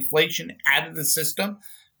squeezing inflation out of the system.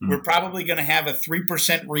 We're probably going to have a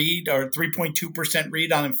 3% read or 3.2%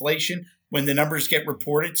 read on inflation when the numbers get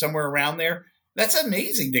reported, somewhere around there. That's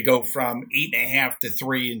amazing to go from 8.5 to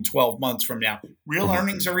 3 in 12 months from now. Real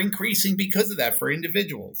earnings are increasing because of that for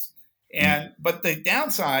individuals. But the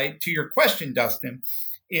downside to your question, Dustin,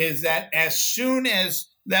 is that as soon as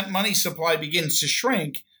that money supply begins to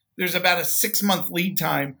shrink, there's about a 6-month lead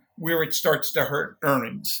time where it starts to hurt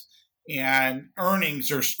earnings. And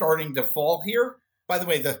earnings are starting to fall here. By the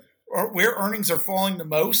way, the where earnings are falling the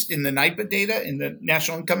most in the NIPA data, in the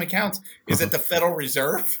national income accounts, is at the Federal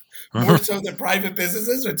Reserve, more so than private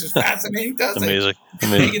businesses, which is fascinating to us. Amazing.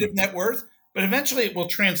 Negative net worth. But eventually it will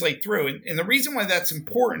translate through. And the reason why that's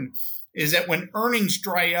important is that when earnings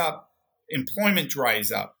dry up, employment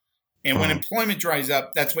dries up. And when employment dries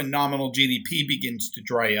up, that's when nominal GDP begins to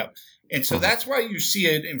dry up. And so that's why you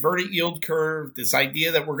see an inverted yield curve, this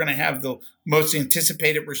idea that we're going to have the most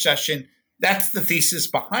anticipated recession. That's the thesis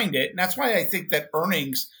behind it. And that's why I think that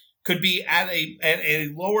earnings could be at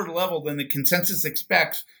a lower level than the consensus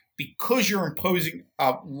expects, because you're imposing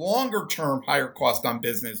a longer-term higher cost on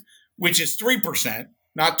business, which is 3%,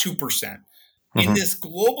 not 2%. In this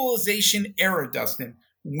globalization era, Dustin,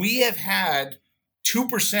 we have had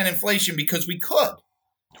 2% inflation because we could.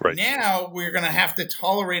 Right. Now we're going to have to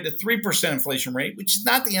tolerate a 3% inflation rate, which is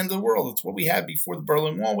not the end of the world. It's what we had before the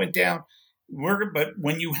Berlin Wall went down. But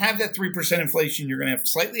when you have that 3% inflation, you're going to have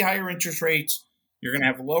slightly higher interest rates. You're going to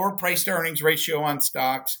have a lower price to earnings ratio on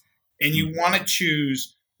stocks. And you want to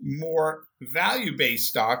choose more value-based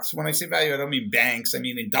stocks. When I say value, I don't mean banks. I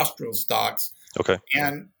mean industrial stocks. Okay.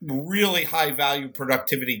 And really high-value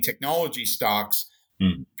productivity technology stocks,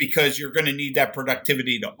 because you're going to need that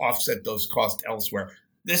productivity to offset those costs elsewhere.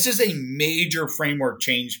 This is a major framework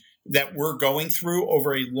change that we're going through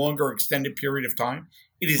over a longer extended period of time.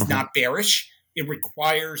 It is not bearish. It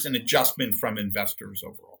requires an adjustment from investors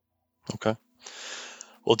overall. Okay.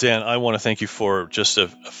 Well, Dan, I want to thank you for just a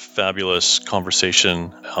fabulous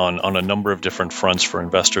conversation on a number of different fronts for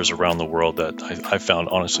investors around the world that I found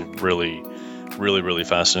honestly really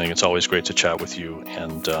fascinating. It's always great to chat with you,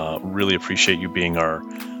 and really appreciate you being our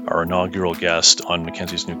inaugural guest on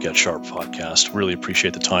Mackenzie's new Get Sharp podcast. Really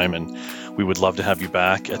appreciate the time, and we would love to have you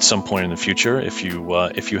back at some point in the future if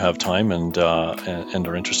you have time and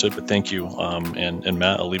are interested. But thank you, and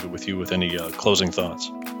Matt, I'll leave it with you with any closing thoughts.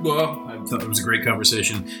 Well, I thought it was a great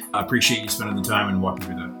conversation. I appreciate you spending the time and walking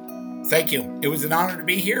through that. Thank you. It was an honor to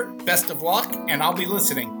be here. Best of luck, and I'll be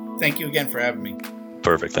listening. Thank you again for having me.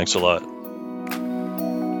 Perfect. Thanks a lot.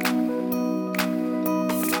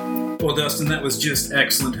 Well, Dustin, that was just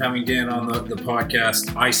excellent having Dan on the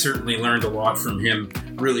podcast. I certainly learned a lot from him.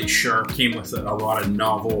 Really sharp, came with a lot of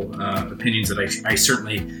novel opinions that I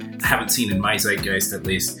certainly haven't seen in my zeitgeist, at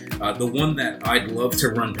least. The one that I'd love to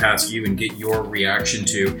run past you and get your reaction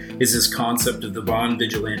to is this concept of the bond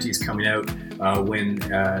vigilantes coming out when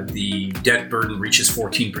the debt burden reaches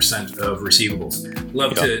 14% of receivables.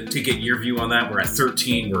 Love to get your view on that. We're at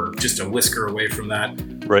 13. We're just a whisker away from that.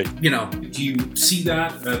 Right. Do you see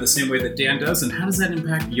that the same way that Dan does? And how does that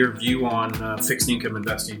impact your view on fixed income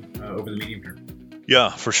investing over the medium term? Yeah,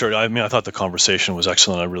 for sure. I mean, I thought the conversation was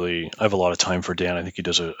excellent. I have a lot of time for Dan. I think he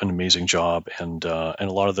does an amazing job, and a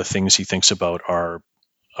lot of the things he thinks about are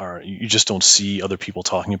you just don't see other people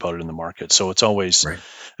talking about it in the market. So it's always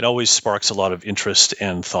it always sparks a lot of interest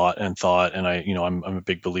and thought. And I'm a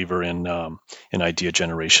big believer in idea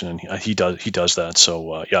generation, and he does that.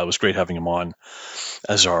 So it was great having him on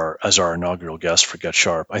as our inaugural guest for Get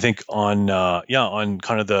Sharp. I think on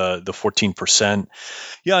kind of the 14%.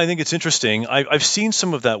 Yeah, I think it's interesting. I've seen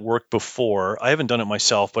some of that work before. I haven't done it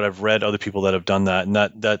myself, but I've read other people that have done that, and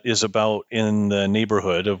that is about in the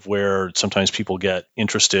neighborhood of where sometimes people get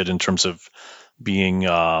interested in terms of being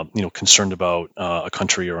concerned about a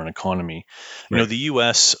country or an economy. Right. The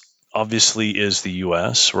U.S. obviously is the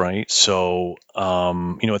U.S., right? So at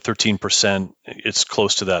 13%, it's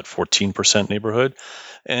close to that 14% neighborhood.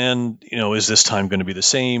 And, is this time going to be the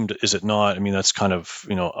same? Is it not? I mean, that's kind of,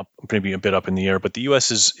 maybe a bit up in the air. But the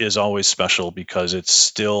U.S. is always special because it's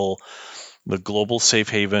still the global safe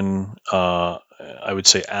haven, I would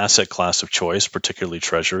say, asset class of choice, particularly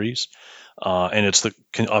treasuries. And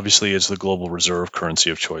obviously it's the global reserve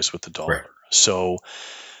currency of choice with the dollar. Right. So,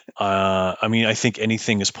 I think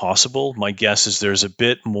anything is possible. My guess is there's a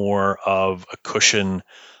bit more of a cushion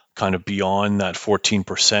kind of beyond that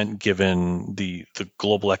 14%, given the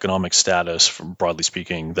global economic status, from broadly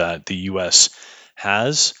speaking, that the U.S.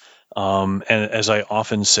 has. And as I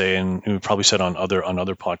often say, and we probably said on other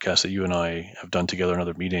podcasts that you and I have done together in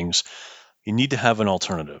other meetings, you need to have an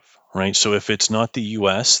alternative, right? So if it's not the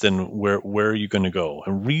U.S., then where are you going to go?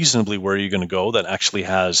 And reasonably, where are you going to go that actually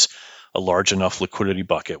has a large enough liquidity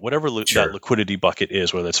bucket, whatever that liquidity bucket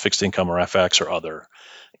is, whether it's fixed income or FX or other.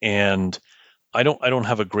 And I don't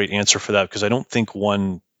have a great answer for that because I don't think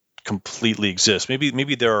one completely exists.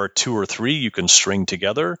 Maybe there are two or three you can string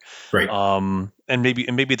together. Right. And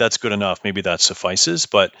maybe that's good enough. Maybe that suffices.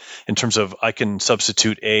 But in terms of I can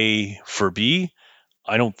substitute A for B,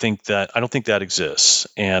 I don't think that exists.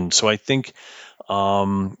 And so I think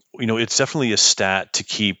it's definitely a stat to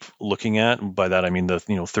keep looking at. By that I mean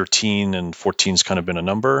 13 and 14's kind of been a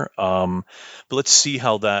number. But let's see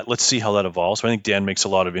how that evolves. So I think Dan makes a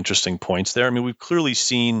lot of interesting points there. I mean, we've clearly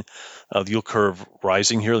seen the yield curve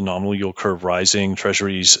rising here, the nominal yield curve rising,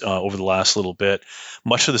 treasuries over the last little bit,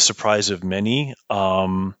 much to the surprise of many.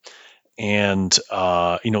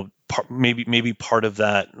 Maybe part of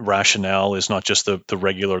that rationale is not just the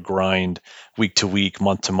regular grind, week to week,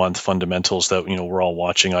 month to month fundamentals that we're all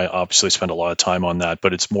watching. I obviously spend a lot of time on that,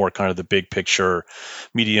 but it's more kind of the big picture,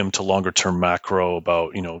 medium to longer term macro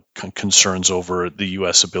about concerns over the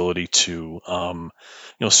U.S. ability to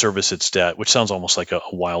service its debt, which sounds almost like a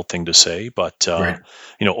wild thing to say, but right.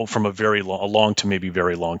 From a long to maybe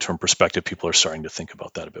very long term perspective, people are starting to think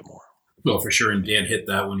about that a bit more. Well, for sure. And Dan hit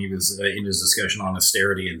that when he was in his discussion on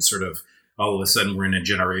austerity, and sort of all of a sudden we're in a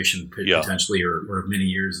generation potentially or many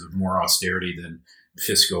years of more austerity than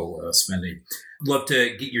fiscal spending. Love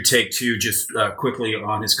to get your take, too, just quickly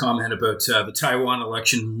on his comment about the Taiwan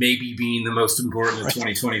election maybe being the most important in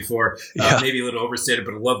 2024. Maybe a little overstated,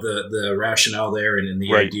 but I love the rationale there and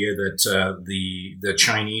the idea that the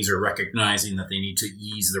Chinese are recognizing that they need to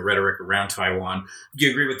ease the rhetoric around Taiwan. Do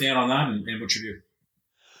you agree with Dan on that, and what's your view?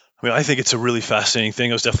 I mean, I think it's a really fascinating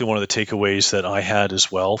thing. It was definitely one of the takeaways that I had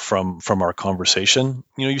as well from our conversation.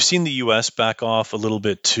 You've seen the U.S. back off a little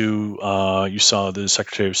bit too. You saw the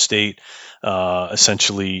Secretary of State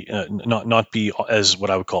essentially not be as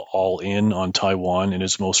what I would call all in on Taiwan in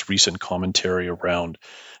his most recent commentary around,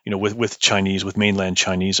 with mainland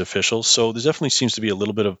Chinese officials. So there definitely seems to be a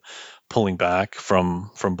little bit of pulling back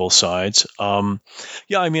from both sides. I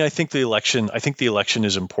mean, I think the election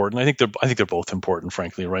is important. I think they're both important,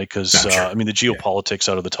 frankly, right? Because the geopolitics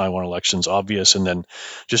out of the Taiwan election is obvious, and then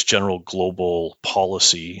just general global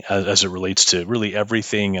policy as it relates to really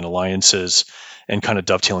everything and alliances, and kind of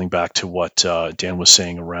dovetailing back to what Dan was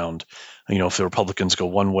saying around, if the Republicans go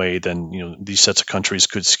one way, then these sets of countries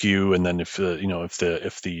could skew, and then if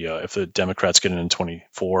the Democrats get in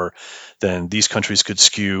 24, then these countries could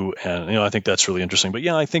skew, and I think that's really interesting. But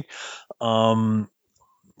I think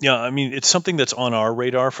I mean, it's something that's on our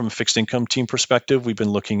radar from a fixed income team perspective. We've been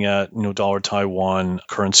looking at dollar Taiwan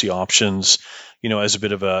currency options, as a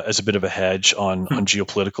bit of a hedge on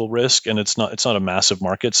geopolitical risk, and it's not a massive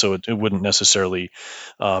market, so it wouldn't necessarily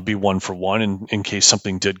be one for one in case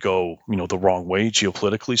something did go the wrong way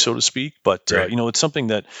geopolitically, so to speak. But right. It's something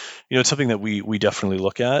that we definitely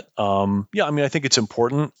look at. I mean, I think it's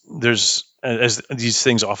important. There's, as these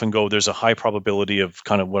things often go, there's a high probability of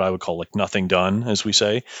kind of what I would call like nothing done, as we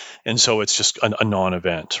say. And so it's just a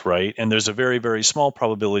non-event, right? And there's a very, very small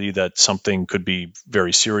probability that something could be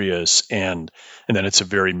very serious, and then it's a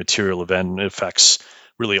very material event, and it affects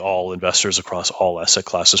really all investors across all asset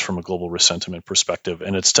classes from a global risk sentiment perspective.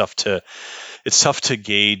 And it's tough to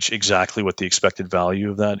gauge exactly what the expected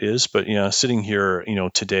value of that is. But sitting here,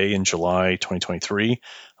 today in July 2023,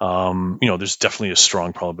 there's definitely a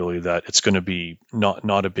strong probability that it's going to be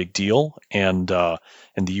not a big deal, and the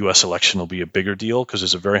U.S. election will be a bigger deal, because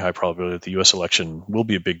there's a very high probability that the U.S. election will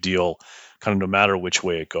be a big deal, kind of no matter which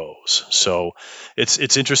way it goes. So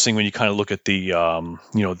it's interesting when you kind of look at the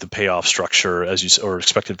the payoff structure or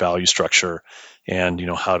expected value structure, and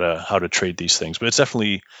how to trade these things. But it's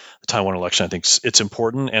definitely the Taiwan election. I think it's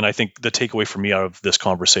important, and I think the takeaway for me out of this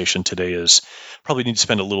conversation today is probably need to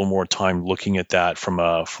spend a little more time looking at that from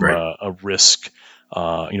a risk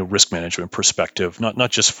risk management perspective, not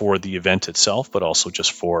just for the event itself, but also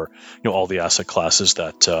just for all the asset classes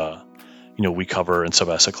that we cover, and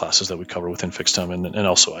sub-asset classes that we cover within fixed income, and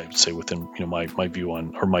also I would say within my view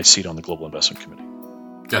on, or my seat on, the Global Investment Committee.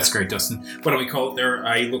 That's great, Dustin. Why don't we call it there?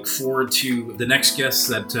 I look forward to the next guests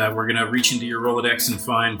that we're going to reach into your Rolodex and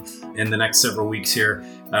find in the next several weeks here.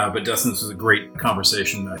 But Dustin, this was a great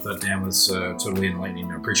conversation. I thought Dan was totally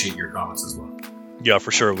enlightening. I appreciate your comments as well. Yeah,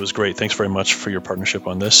 for sure. It was great. Thanks very much for your partnership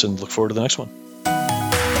on this, and look forward to the next one.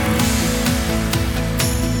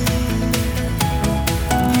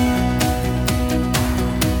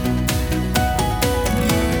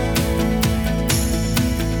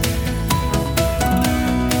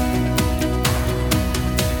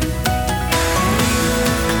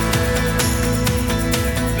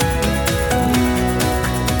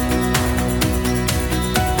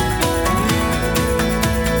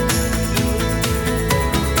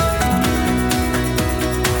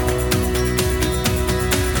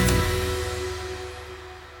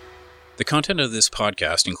 The content of this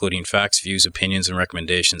podcast, including facts, views, opinions, and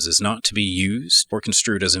recommendations, is not to be used or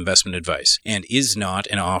construed as investment advice, and is not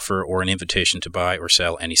an offer or an invitation to buy or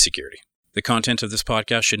sell any security. The content of this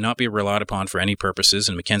podcast should not be relied upon for any purposes,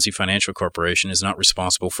 and Mackenzie Financial Corporation is not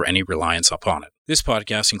responsible for any reliance upon it. This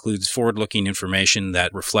podcast includes forward-looking information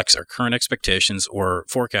that reflects our current expectations or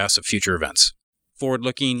forecasts of future events.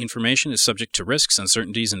 Forward-looking information is subject to risks,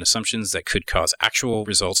 uncertainties, and assumptions that could cause actual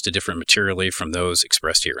results to differ materially from those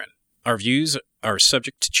expressed herein. Our views are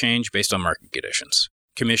subject to change based on market conditions.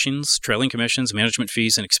 Commissions, trailing commissions, management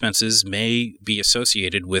fees, and expenses may be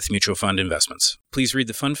associated with mutual fund investments. Please read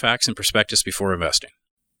the fund facts and prospectus before investing.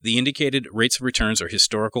 The indicated rates of returns are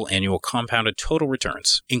historical annual compounded total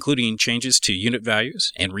returns, including changes to unit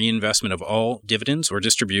values and reinvestment of all dividends or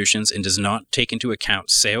distributions, and does not take into account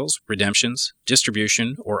sales, redemptions,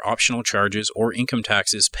 distribution, or optional charges or income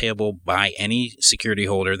taxes payable by any security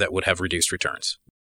holder that would have reduced returns.